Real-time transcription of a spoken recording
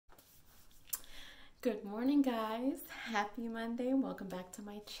Good morning, guys. Happy Monday. Welcome back to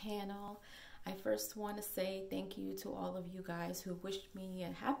my channel. I first want to say thank you to all of you guys who wished me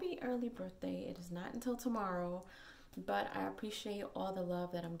a happy early birthday. It is not until tomorrow, but I appreciate all the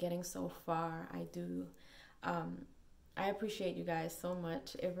love that I'm getting so far. I do. I appreciate you guys so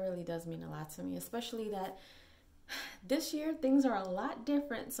much. It really does mean a lot to me, especially that this year things are a lot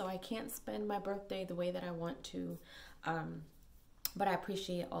different, so I can't spend my birthday the way that I want to. But I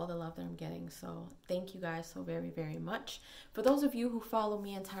appreciate all the love that I'm getting. So thank you guys so very, very much. For those of you who follow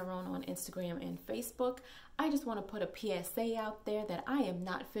me and Tyrone on Instagram and Facebook, I just want to put a PSA out there that I am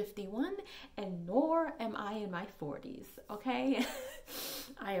not 51 and nor am I in my 40s, okay?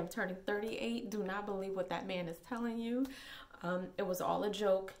 I am turning 38. Do not believe what that man is telling you. It was all a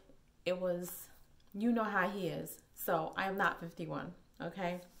joke. It was, you know how he is. So I am not 51,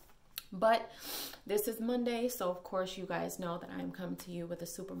 okay? But this is Monday, so of course you guys know that I am coming to you with a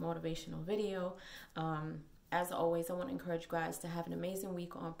super motivational video. As always, I want to encourage you guys to have an amazing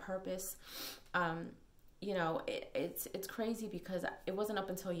week on purpose. You know, it's crazy because it wasn't up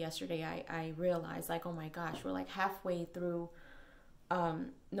until yesterday I realized, like, oh my gosh, we're like halfway through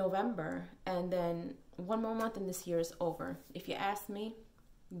November, and then one more month and this year is over. If you ask me,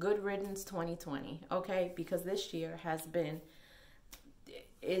 good riddance 2020, okay? Because this year has been...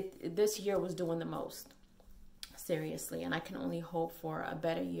 this year was doing the most, seriously, and I can only hope for a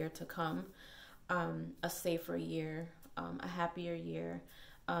better year to come, a safer year, a happier year.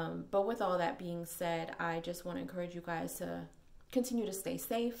 But with all that being said, I just want to encourage you guys to continue to stay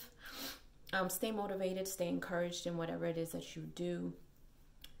safe, stay motivated, stay encouraged in whatever it is that you do.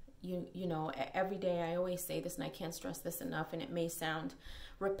 You know, every day I always say this, and I can't stress this enough, and it may sound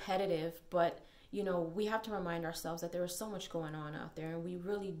repetitive, but you know, we have to remind ourselves that there is so much going on out there, and we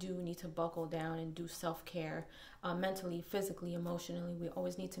really do need to buckle down and do self-care, mentally, physically, emotionally. We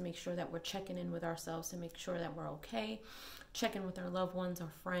always need to make sure that we're checking in with ourselves to make sure that we're okay, checking with our loved ones,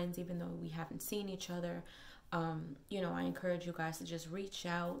 our friends, even though we haven't seen each other. You know, I encourage you guys to just reach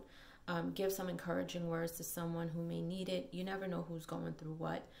out, give some encouraging words to someone who may need it. You never know who's going through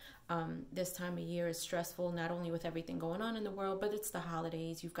what. This time of year is stressful, not only with everything going on in the world, but it's the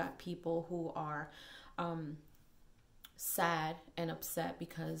holidays. You've got people who are sad and upset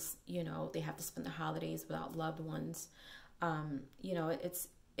because, you know, they have to spend the holidays without loved ones. You know,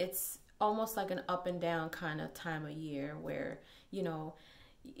 it's almost like an up and down kind of time of year where, you know,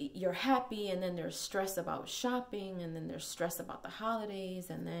 you're happy, and then there's stress about shopping, and then there's stress about the holidays,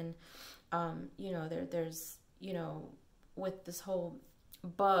 and then, you know, there's, you know, with this whole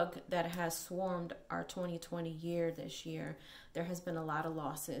bug that has swarmed our 2020 year this year, there has been a lot of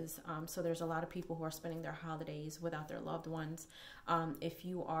losses. So there's a lot of people who are spending their holidays without their loved ones. If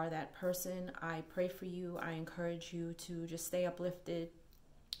you are that person, I pray for you. I encourage you to just stay uplifted,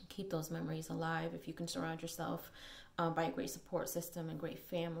 keep those memories alive. If you can surround yourself by a great support system and great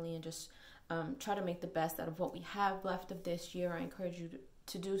family, and just try to make the best out of what we have left of this year, I encourage you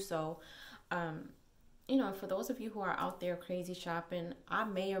to do so. You know, for those of you who are out there crazy shopping, I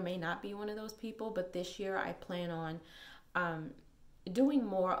may or may not be one of those people, but this year I plan on doing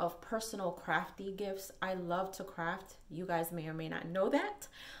more of personal crafty gifts. I love to craft. You guys may or may not know that,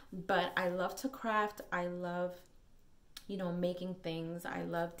 but I love to craft. I love, you know, making things. I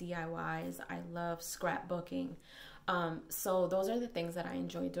love DIYs. I love scrapbooking. So those are the things that I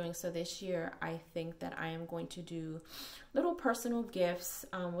enjoy doing. So this year, I think that I am going to do little personal gifts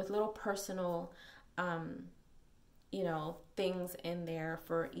with little personal, you know, things in there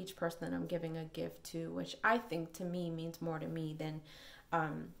for each person that I'm giving a gift to, which I think to me means more to me than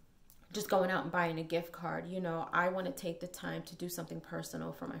just going out and buying a gift card. You know, I want to take the time to do something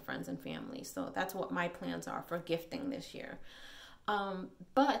personal for my friends and family. So that's what my plans are for gifting this year.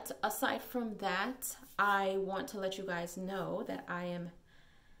 But aside from that, I want to let you guys know that I am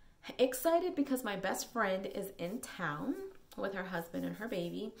excited because my best friend is in town with her husband and her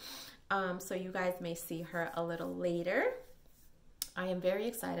baby. So you guys may see her a little later. I am very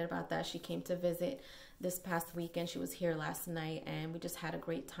excited about that. She came to visit this past weekend. She was here last night, and we just had a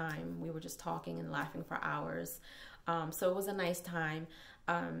great time. We were just talking and laughing for hours. So it was a nice time.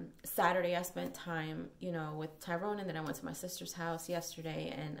 Saturday I spent time, you know, with Tyrone, and then I went to my sister's house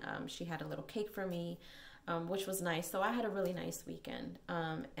yesterday, and she had a little cake for me, which was nice. So I had a really nice weekend,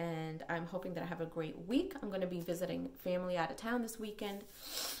 and I'm hoping that I have a great week. I'm going to be visiting family out of town this weekend,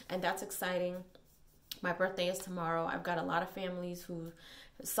 and that's exciting. My birthday is tomorrow. I've got a lot of families who,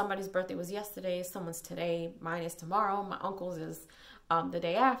 somebody's birthday was yesterday, someone's today, mine is tomorrow, my uncle's is the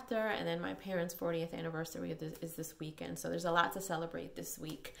day after, and then my parents' 40th anniversary is this weekend. So there's a lot to celebrate this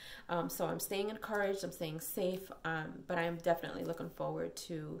week. So I'm staying encouraged, I'm staying safe, but I'm definitely looking forward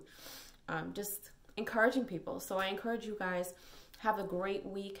to just encouraging people. So I encourage you guys, have a great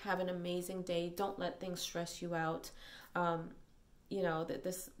week, have an amazing day. Don't let things stress you out. You know, that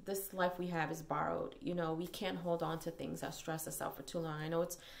this life we have is borrowed. You know, we can't hold on to things that stress us out for too long. I know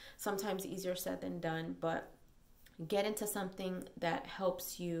it's sometimes easier said than done, but get into something that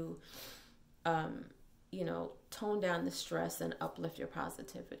helps you, you know, tone down the stress and uplift your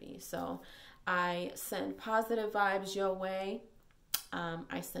positivity. So I send positive vibes your way.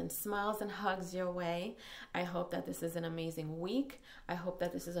 I send smiles and hugs your way. I hope that this is an amazing week. I hope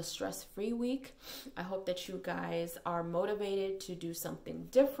that this is a stress-free week. I hope that you guys are motivated to do something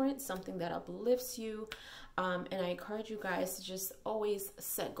different, something that uplifts you. And I encourage you guys to just always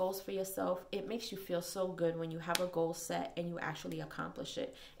set goals for yourself. It makes you feel so good when you have a goal set and you actually accomplish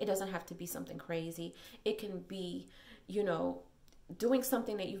it. It doesn't have to be something crazy. It can be, you know, doing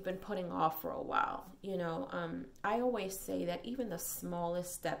something that you've been putting off for a while. You know, I always say that even the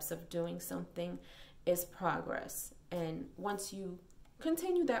smallest steps of doing something is progress. And once you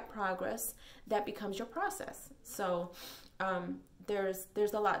continue that progress, that becomes your process. So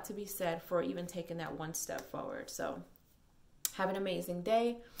there's a lot to be said for even taking that one step forward. So have an amazing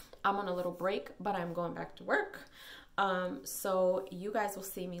day. I'm on a little break, but I'm going back to work. So you guys will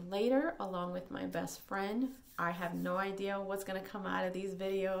see me later along with my best friend. I have no idea what's going to come out of these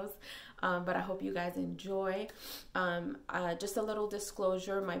videos, but I hope you guys enjoy. Just a little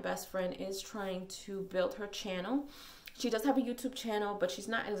disclosure, my best friend is trying to build her channel. She does have a YouTube channel, but she's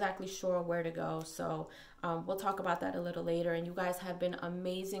not exactly sure where to go. So we'll talk about that a little later. And you guys have been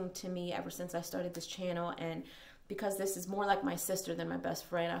amazing to me ever since I started this channel. And because this is more like my sister than my best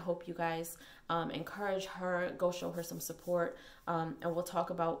friend, I hope you guys encourage her, go show her some support, and we'll talk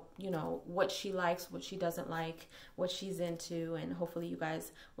about, you know, what she likes, what she doesn't like, what she's into, and hopefully you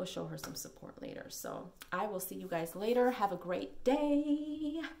guys will show her some support later. So I will see you guys later. Have a great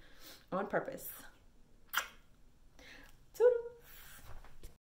day on purpose.